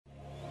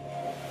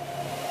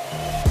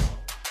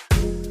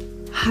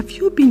Have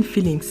you been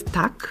feeling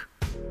stuck,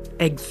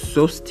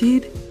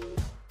 exhausted,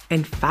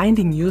 and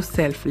finding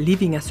yourself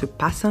living as a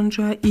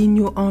passenger in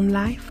your own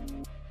life?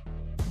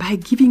 By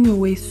giving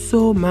away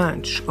so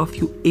much of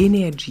your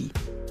energy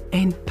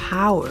and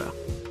power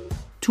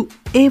to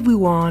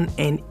everyone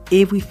and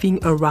everything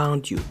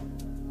around you.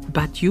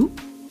 But you?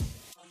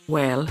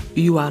 Well,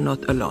 you are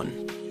not alone.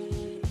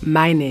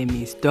 My name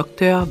is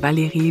Dr.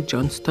 Valérie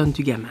Johnston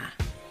du Gamin,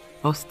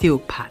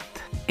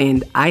 osteopath,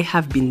 and I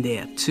have been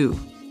there too.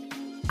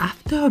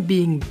 After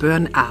being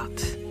burned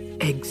out,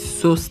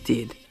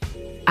 exhausted,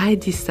 I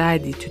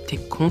decided to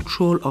take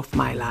control of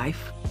my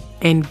life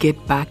and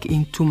get back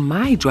into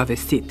my driver's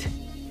seat.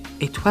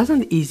 It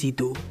wasn't easy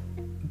though,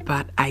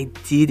 but I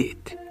did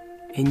it,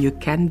 and you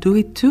can do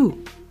it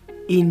too.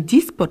 In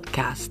this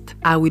podcast,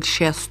 I will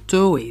share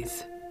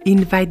stories,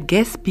 invite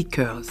guest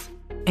speakers,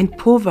 and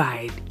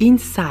provide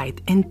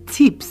insight and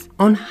tips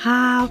on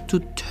how to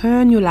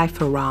turn your life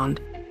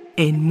around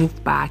and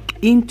move back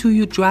into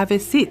your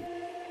driver's seat.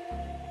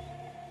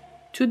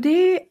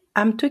 Today,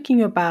 I'm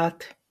talking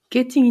about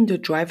getting in the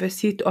driver's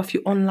seat of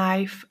your own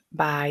life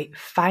by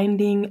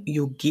finding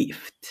your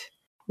gift.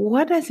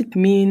 What does it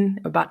mean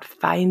about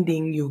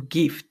finding your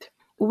gift?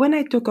 When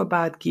I talk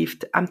about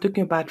gift, I'm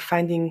talking about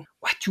finding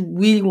what you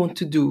really want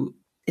to do.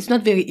 It's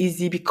not very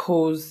easy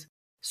because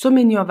so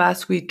many of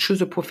us, we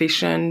choose a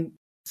profession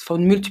for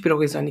multiple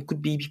reasons. It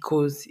could be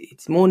because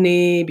it's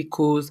money,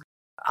 because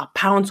our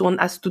parents want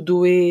us to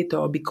do it,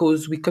 or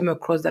because we come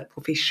across that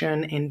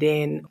profession and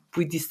then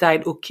we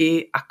decide,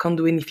 okay, I can't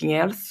do anything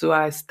else. So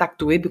I stuck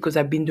to it because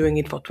I've been doing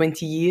it for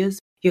 20 years.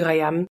 Here I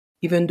am,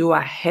 even though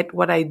I hate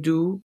what I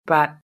do,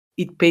 but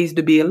it pays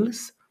the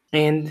bills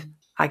and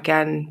I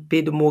can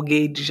pay the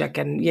mortgage.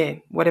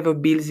 Whatever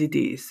bills it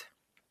is.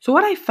 So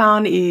what I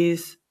found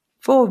is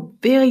for a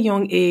very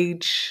young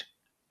age,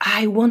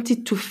 I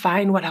wanted to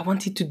find what I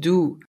wanted to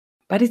do.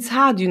 But it's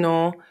hard,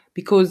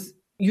 because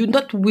you're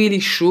not really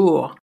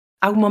sure.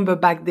 I remember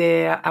back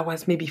there, I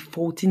was maybe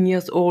 14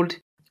 years old.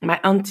 My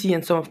auntie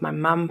and some of my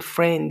mom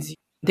friends,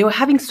 they were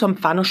having some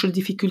financial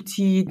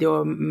difficulty. They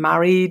were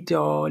married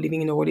or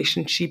living in a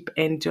relationship,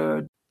 and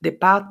the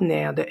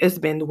partner, the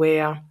husband,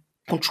 were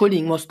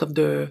controlling most of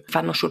the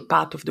financial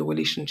part of the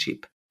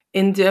relationship.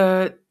 And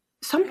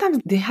sometimes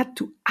they had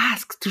to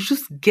ask to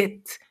just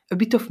get a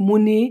bit of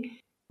money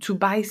to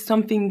buy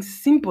something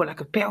simple like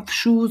a pair of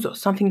shoes or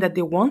something that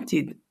they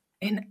wanted.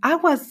 And I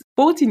was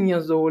 14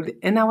 years old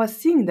and I was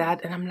seeing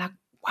that and I'm like,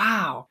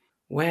 wow,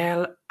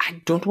 well,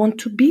 I don't want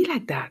to be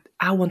like that.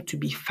 I want to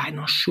be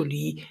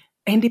financially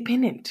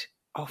independent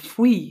or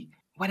free.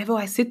 Whatever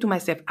I said to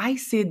myself, I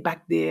said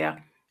back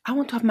there, I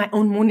want to have my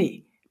own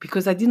money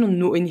because I didn't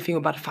know anything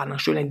about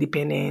financial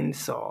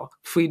independence or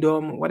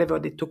freedom, whatever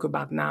they talk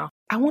about now.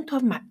 I want to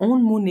have my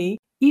own money,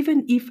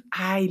 even if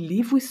I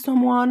live with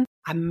someone,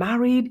 I'm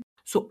married,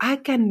 so I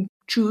can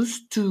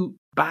choose to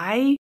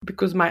buy,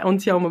 because my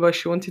auntie, I remember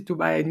she wanted to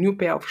buy a new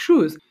pair of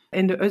shoes.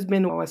 And the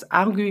husband was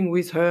arguing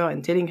with her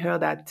and telling her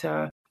that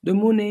the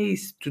money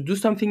is to do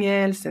something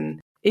else.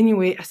 And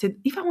anyway, I said,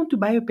 if I want to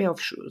buy a pair of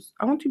shoes,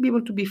 I want to be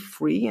able to be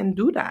free and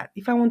do that.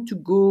 If I want to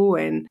go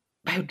and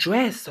buy a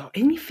dress or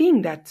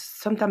anything that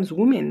sometimes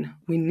women,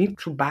 we need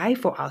to buy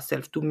for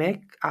ourselves to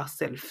make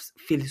ourselves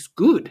feel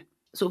good.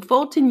 So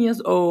 14 years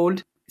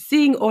old,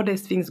 seeing all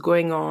these things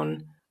going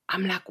on,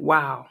 I'm like,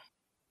 wow.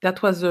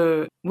 That was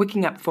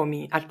waking up for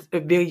me at a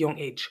very young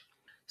age.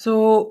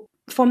 So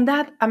from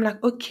that, I'm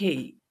like,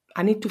 okay,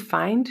 I need to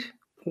find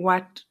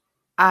what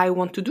I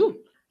want to do.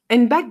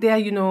 And back there,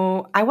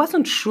 I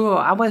wasn't sure.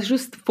 I was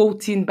just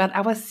 14, but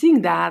I was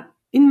seeing that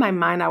in my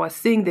mind. I was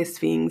seeing these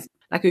things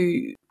like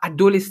a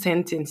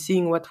adolescent and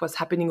seeing what was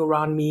happening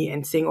around me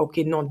and saying,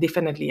 okay, no,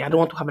 definitely, I don't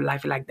want to have a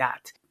life like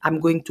that.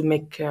 I'm going to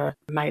make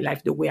my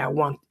life the way I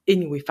want.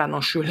 Anyway,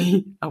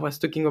 financially, I was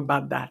talking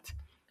about that.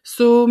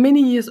 So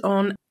many years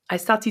on, I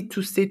started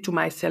to say to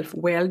myself,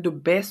 well, the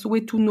best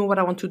way to know what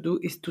I want to do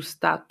is to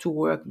start to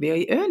work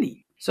very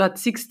early. So at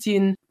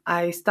 16,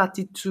 I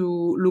started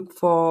to look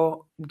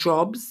for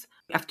jobs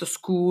after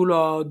school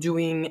or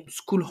during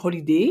school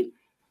holiday,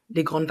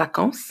 les grandes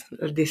vacances,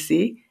 they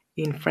say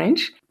in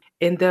French.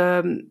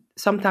 And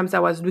sometimes I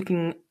was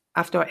looking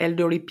after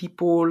elderly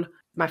people.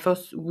 My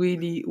first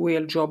really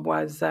real job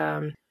was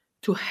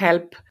to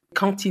help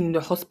canteen in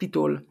the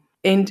hospital.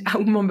 And I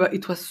remember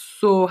it was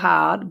so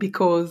hard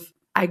because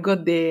I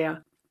got there.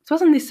 It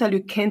wasn't necessarily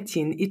a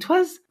canteen. It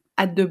was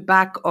at the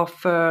back of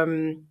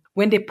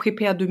when they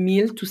prepare the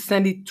meal to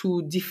send it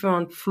to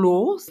different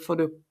floors for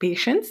the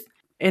patients.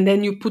 And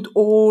then you put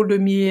all the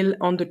meal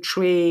on the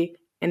tray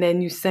and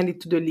then you send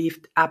it to the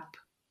lift up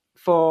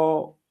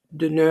for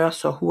the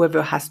nurse or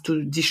whoever has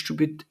to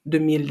distribute the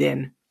meal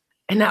then.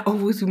 And I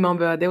always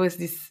remember there was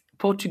this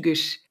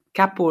Portuguese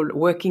couple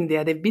working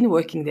there. They've been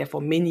working there for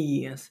many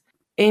years.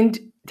 And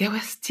they were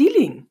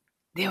stealing.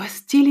 They were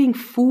stealing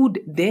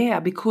food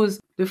there because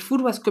the food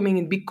was coming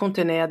in big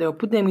container. They were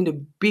putting them in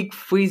the big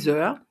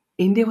freezer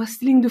and they were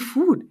stealing the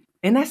food.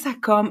 And as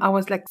I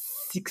was like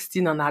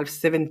 16 and a half,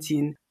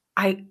 17.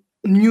 I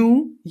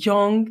knew,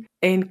 young,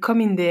 and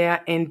come in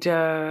there and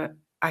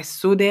I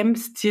saw them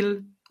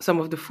steal some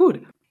of the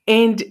food.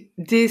 And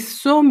they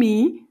saw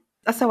me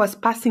as I was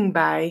passing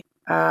by.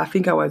 I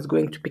think I was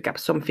going to pick up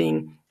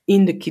something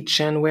in the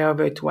kitchen,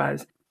 wherever it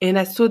was. And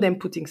I saw them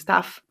putting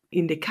stuff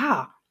in the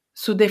car.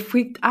 So they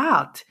freaked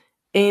out.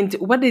 And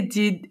what they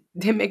did,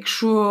 they make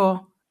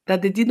sure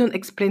that they didn't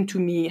explain to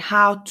me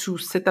how to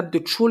set up the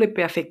trolley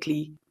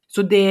perfectly.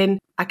 So then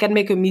I can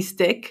make a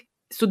mistake.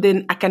 So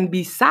then I can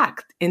be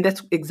sacked. And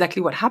that's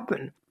exactly what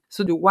happened.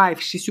 So the wife,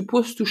 she's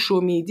supposed to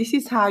show me, this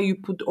is how you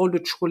put all the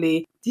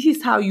trolley. This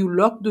is how you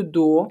lock the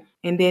door.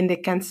 And then they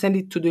can send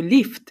it to the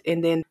lift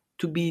and then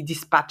to be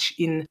dispatched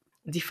in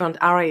different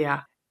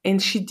area. And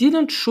she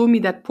didn't show me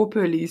that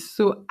properly.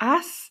 So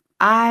as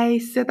I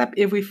set up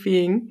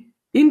everything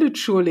in the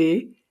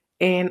trolley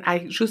and I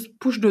just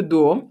pushed the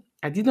door,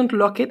 I didn't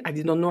lock it. I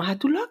didn't know how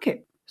to lock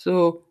it.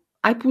 So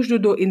I pushed the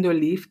door in the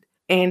lift.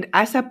 And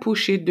as I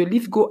push it, the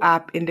lift go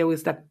up and there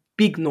was that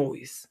big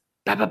noise.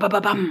 Ba, ba, ba, ba,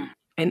 bam.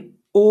 And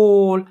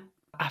all,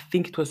 I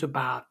think it was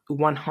about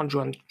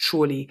 100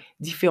 trolley,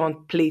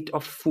 different plate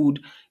of food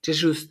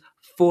just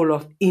fall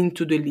off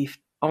into the lift.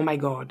 Oh my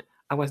God,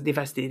 I was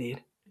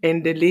devastated.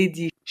 And the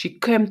lady, she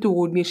came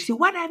toward me and she said,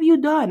 what have you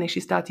done? And she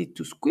started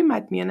to scream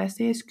at me. And I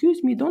said,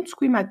 excuse me, don't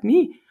scream at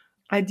me.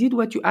 I did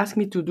what you asked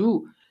me to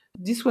do.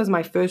 This was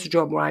my first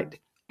job, right?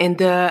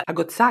 And I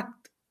got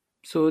sacked.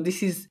 So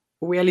this is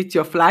reality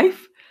of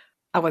life.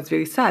 I was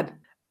very sad.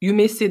 You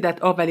may say that,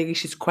 oh, Valerie,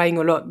 she's crying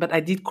a lot, but I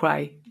did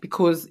cry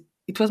because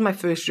it was my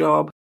first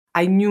job.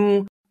 I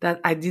knew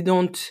that I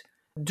didn't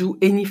do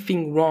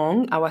anything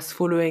wrong. I was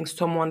following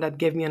someone that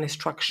gave me an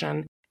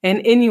instruction.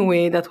 And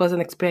anyway, that was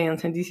an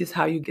experience, and this is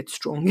how you get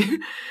strong.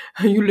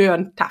 You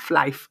learn tough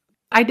life.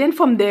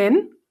 From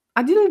then,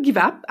 I didn't give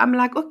up. I'm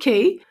like,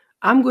 okay,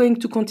 I'm going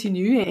to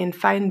continue and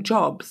find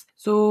jobs.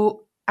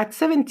 So at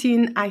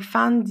 17, I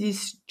found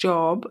this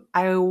job.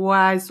 I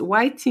was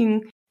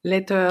writing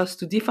letters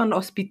to different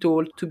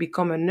hospitals to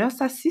become a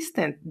nurse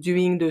assistant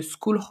during the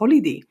school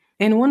holiday.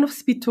 And one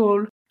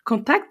hospital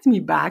contacted me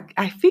back.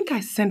 I think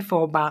I sent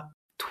for about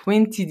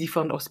 20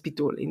 different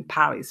hospitals in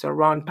Paris,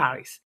 around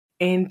Paris.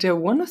 And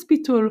one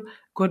hospital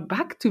got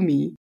back to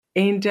me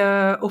and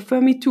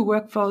offered me to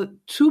work for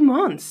 2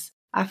 months.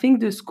 I think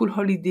the school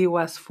holiday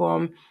was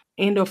from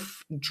end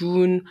of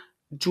June,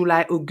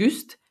 July,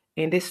 August.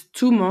 And there's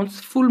 2 months,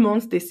 full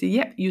months. They say,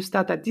 yeah, you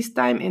start at this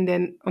time and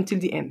then until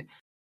the end.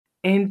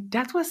 And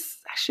that was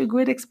actually a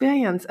great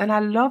experience. And I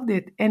loved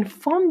it. And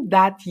from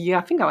that year,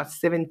 I think I was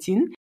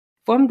 17,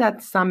 from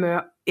that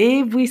summer,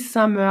 every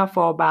summer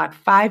for about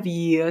 5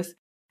 years,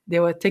 they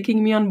were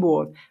taking me on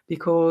board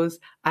because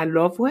I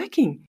love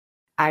working.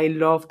 I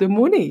love the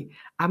money.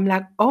 I'm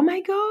like, oh my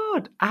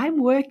God,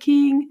 I'm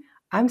working.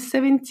 I'm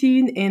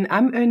 17 and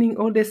I'm earning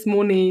all this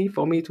money.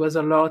 For me, it was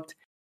a lot.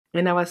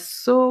 And I was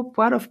so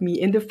proud of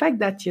me. And the fact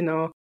that,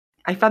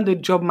 I found a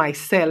job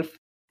myself.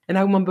 And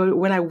I remember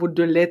when I wrote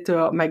the letter,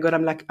 oh my God,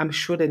 I'm like, I'm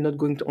sure they're not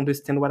going to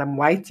understand what I'm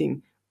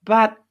writing.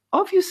 But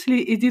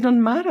obviously, it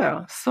didn't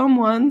matter.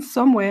 Someone,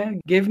 somewhere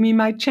gave me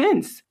my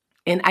chance.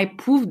 And I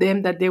proved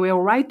them that they were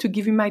right to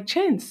give me my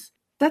chance.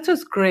 That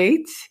was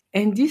great.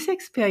 And this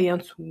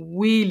experience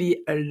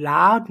really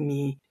allowed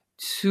me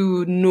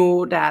to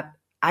know that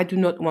I do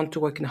not want to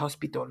work in a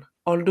hospital.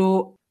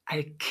 Although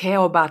I care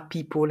about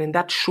people, and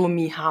that showed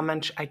me how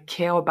much I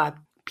care about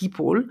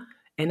people.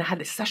 And I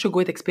had such a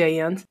great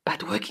experience.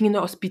 But working in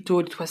a hospital,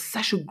 it was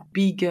such a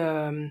big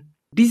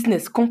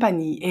business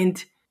company.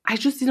 And I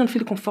just didn't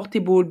feel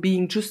comfortable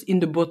being just in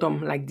the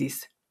bottom like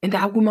this. And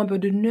I remember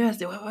the nurse,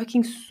 they were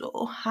working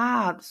so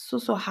hard,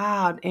 so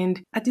hard.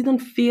 And I didn't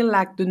feel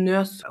like the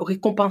nurse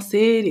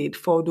recompensated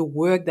for the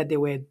work that they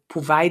were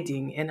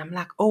providing. And I'm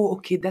like, oh,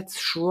 okay, that's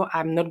sure.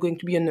 I'm not going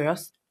to be a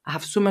nurse. I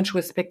have so much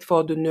respect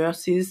for the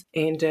nurses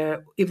and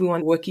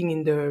everyone working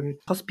in the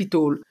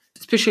hospital,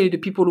 especially the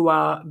people who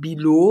are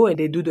below and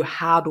they do the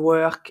hard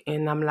work.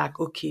 And I'm like,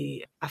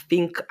 okay, I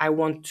think I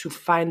want to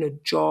find a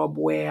job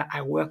where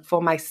I work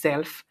for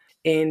myself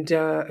and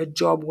a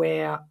job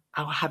where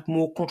I'll have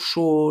more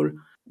control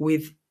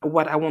with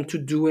what I want to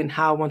do and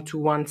how I want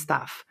to run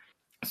stuff.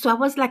 So I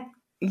was like,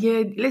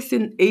 yeah,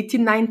 listen,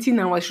 18, 19,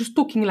 I was just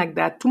talking like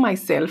that to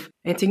myself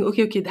and thinking,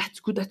 okay,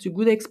 that's good. That's a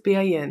good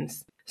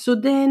experience. So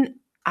then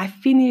I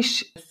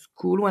finished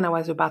school when I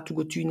was about to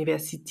go to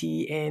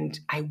university and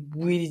I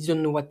really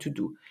didn't know what to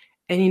do.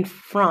 And in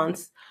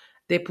France,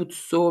 they put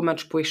so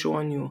much pressure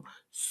on you.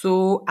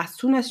 So as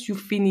soon as you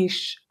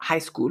finish high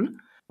school,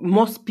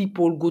 most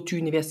people go to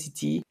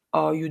university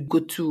or you go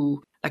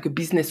to like a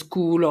business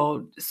school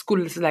or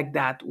schools like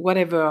that,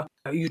 whatever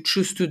you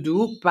choose to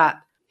do. But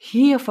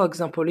here, for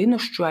example, in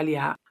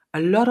Australia, a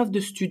lot of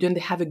the students,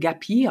 they have a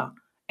gap year.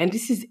 And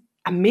this is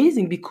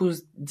amazing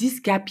because this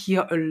gap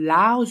year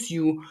allows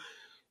you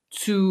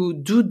to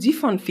do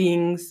different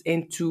things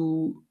and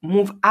to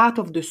move out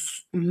of the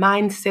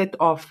mindset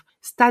of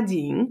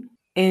studying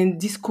and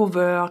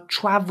discover,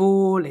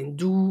 travel and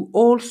do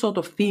all sort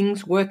of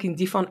things, work in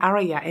different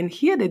area. And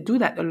here they do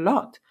that a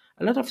lot.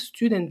 A lot of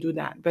students do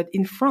that. But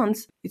in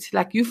France, it's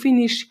like you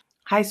finish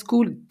high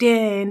school,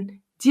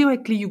 then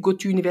directly you go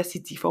to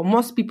university. For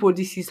most people,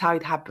 this is how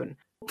it happened.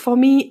 For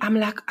me, I'm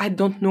like, I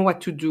don't know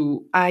what to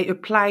do. I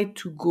applied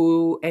to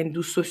go and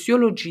do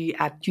sociology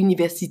at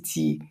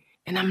university.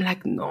 And I'm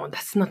like, no,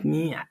 that's not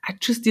me. I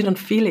just didn't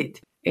feel it.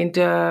 And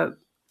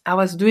I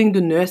was doing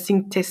the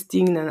nursing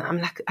testing and I'm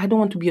like, I don't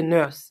want to be a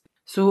nurse.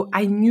 So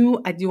I knew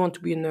I didn't want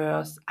to be a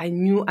nurse. I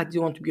knew I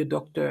didn't want to be a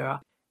doctor.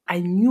 I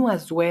knew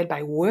as well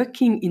by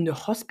working in the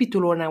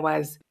hospital when I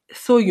was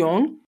so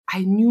young,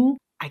 I knew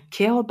I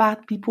care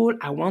about people.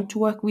 I want to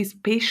work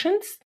with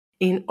patients.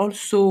 And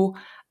also,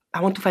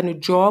 I want to find a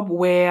job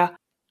where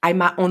I'm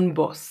my own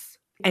boss.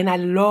 And I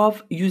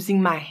love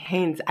using my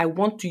hands. I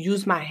want to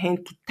use my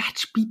hand to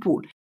touch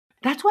people.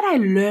 That's what I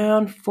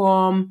learned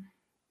from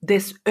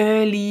this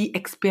early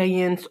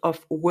experience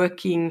of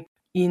working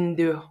in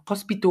the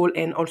hospital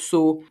and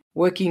also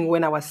working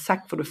when I was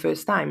sacked for the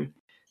first time.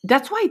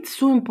 That's why it's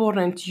so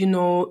important,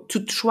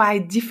 to try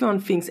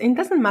different things. And it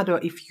doesn't matter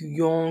if you're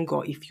young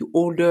or if you're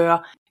older,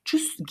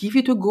 just give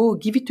it a go,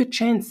 give it a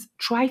chance.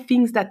 Try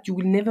things that you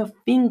will never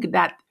think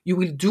that you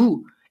will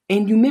do.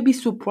 And you may be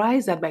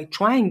surprised that by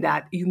trying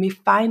that, you may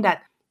find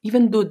that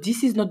even though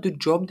this is not the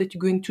job that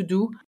you're going to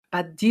do,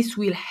 but this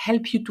will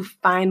help you to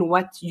find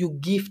what your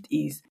gift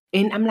is.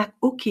 And I'm like,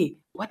 okay,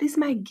 what is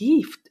my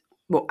gift?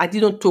 Well, I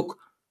didn't talk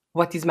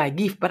what is my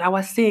gift, but I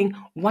was saying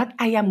what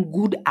I am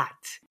good at,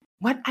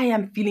 what I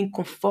am feeling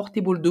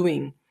comfortable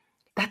doing.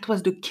 That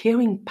was the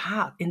caring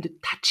part and the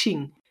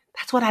touching.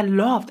 That's what I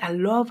loved. I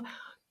love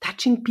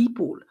touching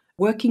people,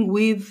 working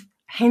with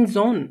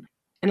hands-on.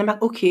 And I'm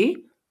like, okay,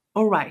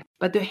 all right.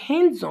 But the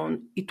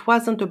hands-on, it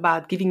wasn't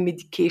about giving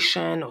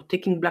medication or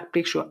taking blood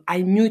pressure.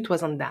 I knew it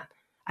wasn't that.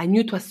 I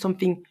knew it was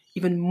something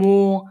even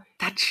more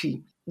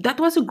touchy. That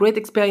was a great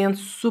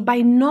experience. So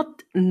by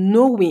not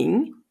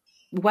knowing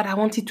what I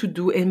wanted to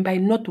do and by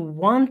not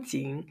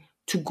wanting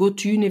to go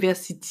to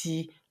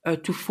university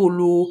to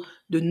follow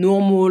the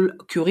normal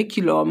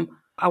curriculum,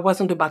 I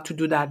wasn't about to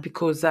do that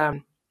because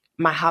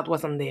my heart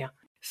wasn't there.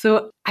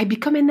 So I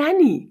became a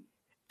nanny.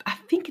 I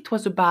think it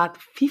was about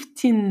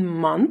 15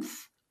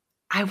 months.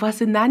 I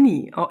was a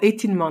nanny, or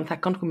 18 months, I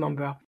can't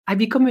remember. I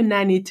became a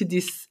nanny to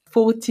this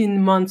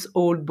 14 months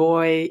old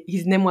boy.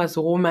 His name was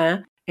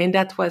Romain, and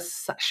that was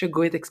such a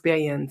great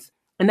experience.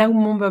 And I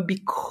remember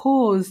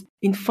because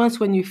in France,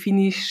 when you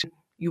finish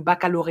your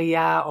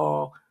baccalaureate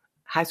or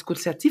high school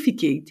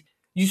certificate,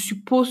 you're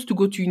supposed to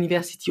go to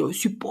university or you're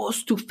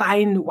supposed to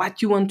find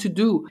what you want to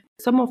do.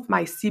 Some of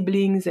my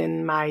siblings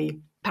and my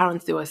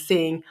parents, they were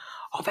saying,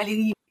 oh,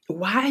 Valerie,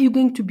 why are you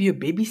going to be a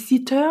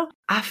babysitter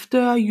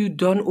after you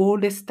done all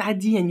the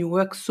study and you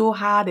work so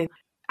hard? And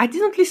I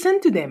didn't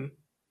listen to them.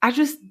 I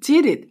just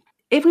did it.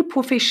 Every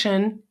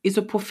profession is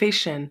a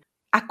profession.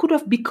 I could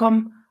have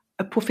become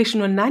a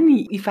professional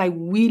nanny if I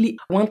really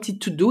wanted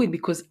to do it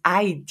because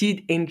I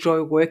did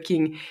enjoy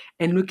working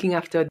and looking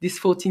after this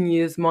 14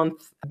 years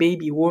month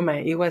baby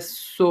woman. It was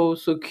so,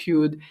 so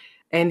cute.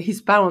 And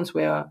his parents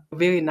were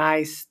very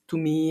nice to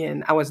me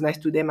and I was nice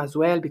to them as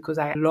well because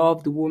I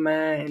loved the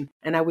woman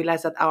and I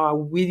realized that I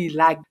really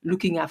liked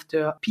looking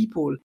after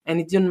people. And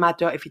it didn't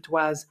matter if it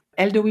was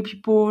elderly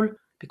people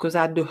because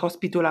at the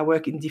hospital I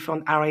work in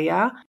different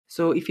area.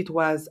 So if it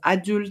was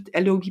adult,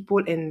 elderly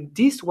people, and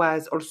this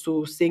was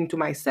also saying to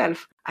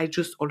myself, I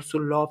just also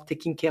love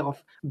taking care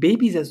of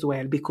babies as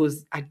well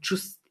because I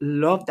just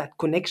love that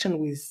connection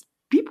with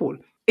people.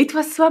 It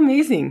was so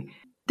amazing.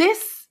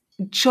 These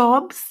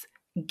jobs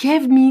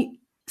gave me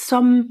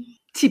some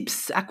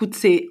tips, I could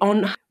say,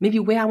 on maybe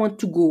where I want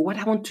to go, what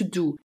I want to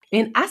do.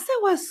 And as I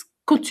was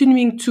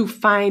continuing to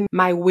find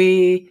my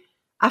way,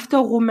 after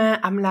Romain,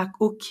 I'm like,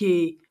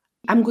 okay,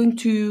 I'm going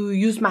to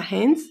use my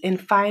hands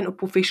and find a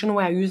profession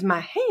where I use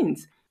my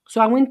hands. So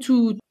I went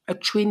to a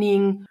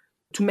training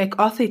to make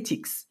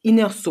orthotics,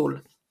 inner soul.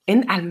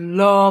 And I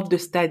loved the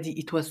study.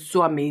 It was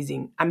so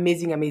amazing,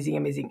 amazing, amazing,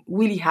 amazing.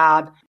 Really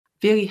hard,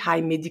 very high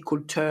medical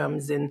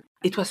terms. And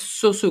it was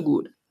so, so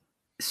good.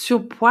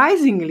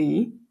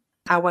 Surprisingly,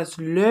 I was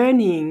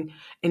learning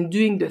and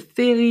doing the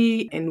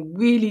theory and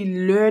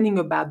really learning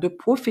about the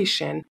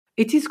profession.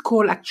 It is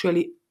called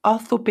actually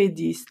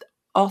orthopedist,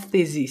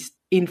 orthesist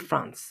in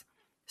France.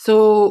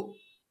 So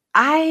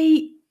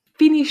I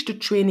finished the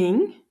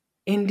training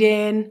and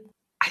then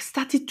I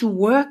started to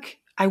work.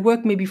 I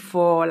worked maybe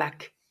for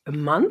like a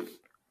month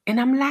and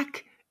I'm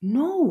like,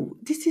 no,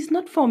 this is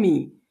not for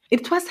me.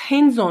 It was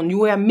hands-on. You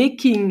were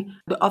making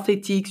the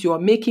orthotics, you were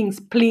making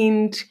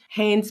splint,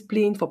 hand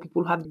splint for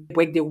people who have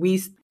break their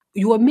wrist.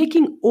 You were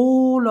making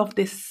all of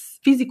these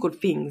physical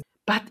things,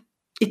 but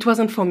it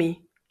wasn't for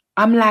me.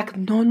 I'm like,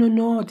 no, no,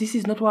 no, this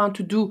is not what I want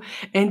to do.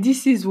 And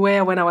this is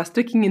where, when I was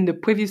talking in the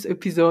previous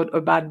episode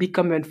about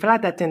becoming a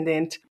flight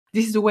attendant,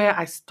 this is where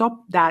I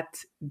stopped that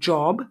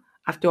job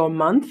after a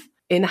month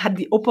and had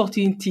the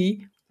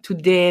opportunity to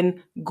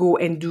then go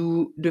and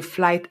do the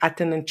flight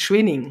attendant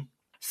training.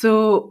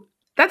 So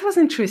that was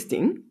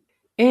interesting.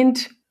 And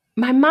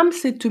my mom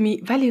said to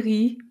me,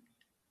 Valerie,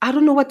 I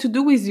don't know what to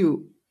do with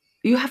you.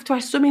 You have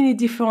tried so many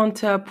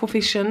different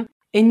professions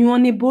and you're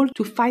unable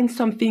to find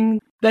something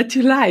that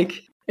you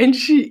like. And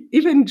she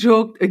even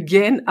joked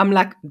again. I'm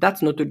like,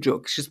 that's not a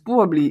joke. She's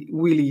probably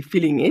really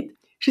feeling it.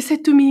 She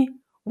said to me,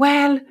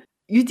 well,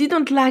 you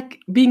didn't like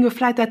being a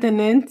flight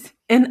attendant,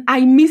 and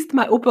I missed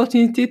my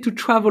opportunity to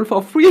travel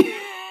for free.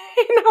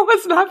 And I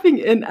was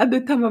laughing. And at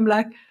the time, I'm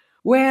like,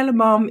 well,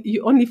 Mom,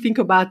 you only think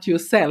about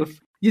yourself.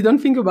 You don't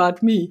think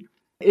about me.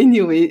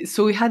 Anyway,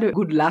 so we had a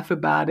good laugh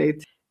about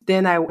it.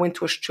 Then I went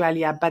to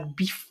Australia. But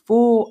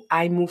before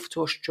I moved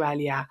to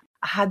Australia,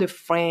 I had a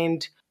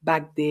friend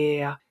back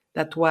there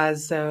that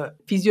was a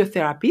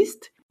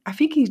physiotherapist. I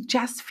think he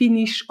just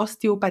finished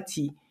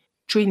osteopathy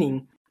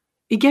training.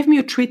 He gave me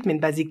a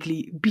treatment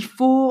basically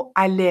before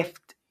I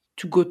left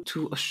to go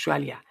to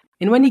Australia.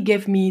 And when he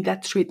gave me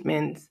that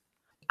treatment,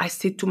 I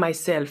said to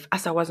myself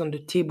as I was on the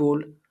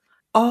table,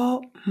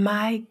 oh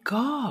my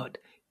God,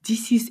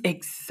 this is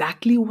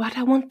exactly what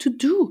I want to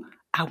do.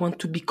 I want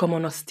to become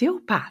an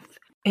osteopath.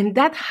 And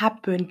that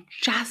happened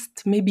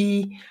just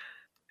maybe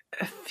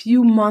a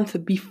few months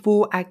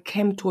before I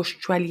came to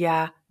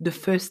Australia the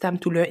first time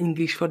to learn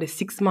English for the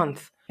 6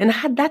 months. And I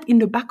had that in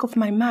the back of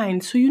my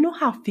mind. So you know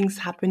how things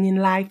happen in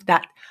life,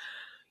 that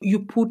you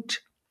put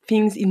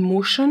things in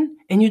motion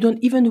and you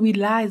don't even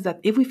realize that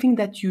everything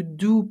that you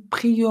do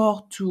prior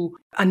to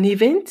an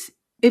event,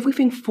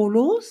 everything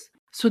follows.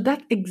 So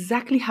that's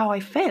exactly how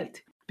I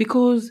felt.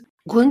 Because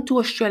going to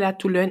Australia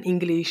to learn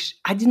English,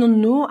 I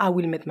didn't know I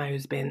will meet my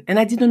husband. And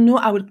I didn't know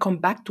I would come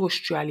back to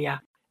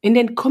Australia. And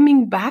then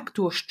coming back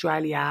to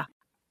Australia,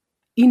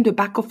 in the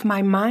back of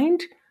my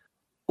mind,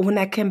 when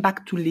I came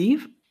back to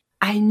live,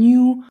 I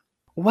knew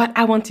what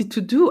I wanted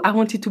to do. I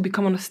wanted to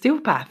become an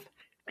osteopath.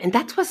 And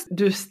that was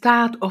the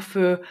start of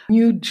a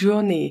new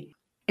journey.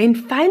 And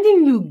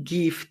finding your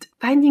gift,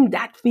 finding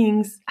that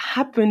things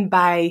happen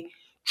by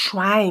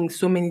trying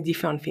so many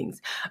different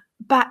things.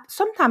 But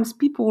sometimes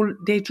people,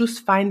 they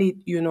just find it,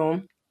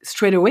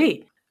 straight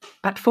away.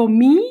 But for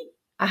me,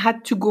 I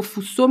had to go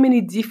through so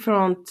many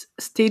different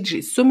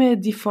stages, so many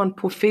different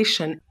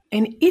professions.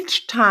 And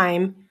each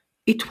time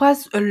it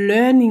was a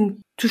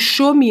learning to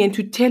show me and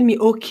to tell me,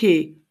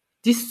 okay,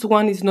 this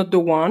one is not the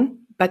one,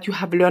 but you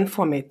have learned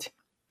from it.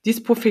 This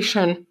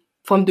profession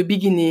from the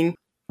beginning,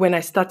 when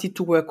I started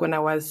to work when I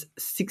was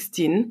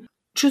 16,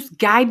 just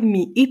guide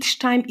me each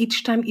time,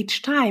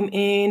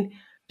 and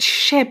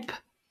shape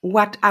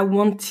what I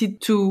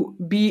wanted to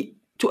be,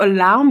 to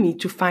allow me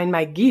to find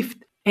my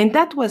gift. And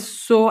that was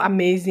so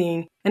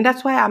amazing. And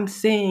that's why I'm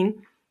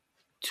saying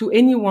to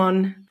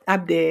anyone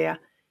up there,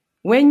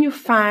 when you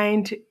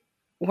find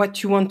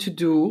what you want to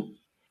do,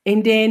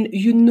 and then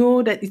you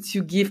know that it's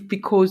your gift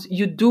because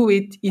you do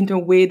it in a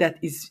way that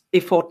is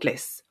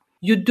effortless.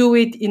 You do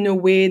it in a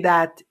way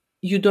that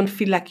you don't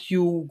feel like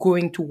you're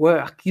going to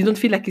work. You don't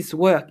feel like it's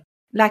work.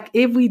 Like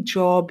every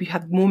job, you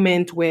have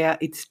moments where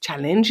it's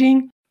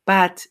challenging,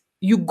 but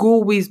you go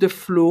with the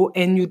flow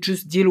and you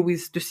just deal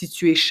with the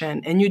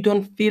situation. And you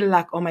don't feel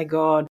like, oh my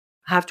God,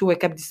 I have to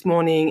wake up this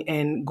morning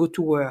and go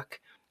to work.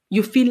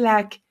 You feel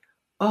like,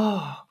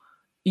 oh,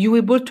 you're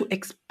able to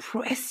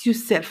express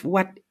yourself,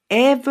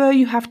 whatever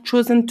you have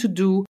chosen to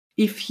do.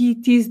 If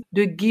it is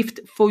the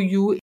gift for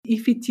you,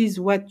 if it is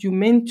what you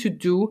meant to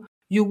do,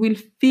 you will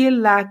feel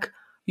like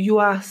you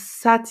are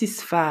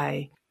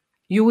satisfied.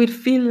 You will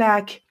feel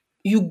like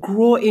you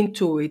grow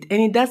into it.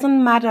 And it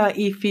doesn't matter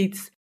if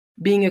it's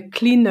being a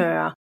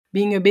cleaner,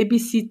 being a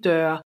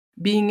babysitter,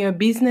 being a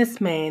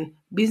businessman,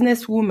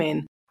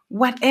 businesswoman,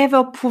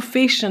 whatever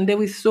profession.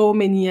 There is so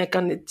many, like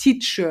a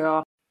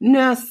teacher,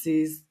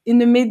 nurses,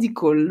 in a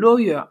medical,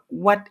 lawyer,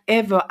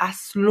 whatever,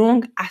 as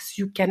long as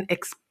you can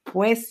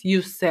express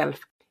yourself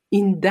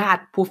in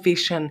that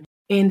profession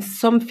and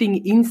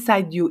something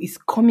inside you is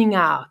coming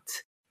out.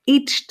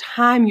 Each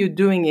time you're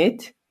doing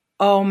it,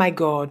 oh my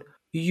God,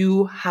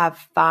 you have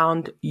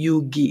found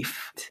your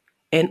gift,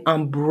 and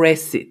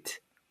embrace it.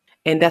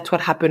 And that's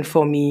what happened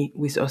for me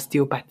with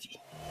osteopathy.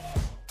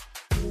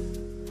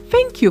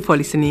 Thank you for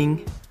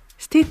listening.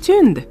 Stay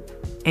tuned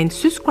and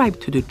subscribe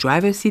to the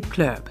Driver's Seat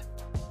Club.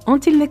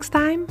 Until next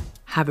time,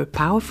 have a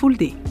powerful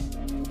day.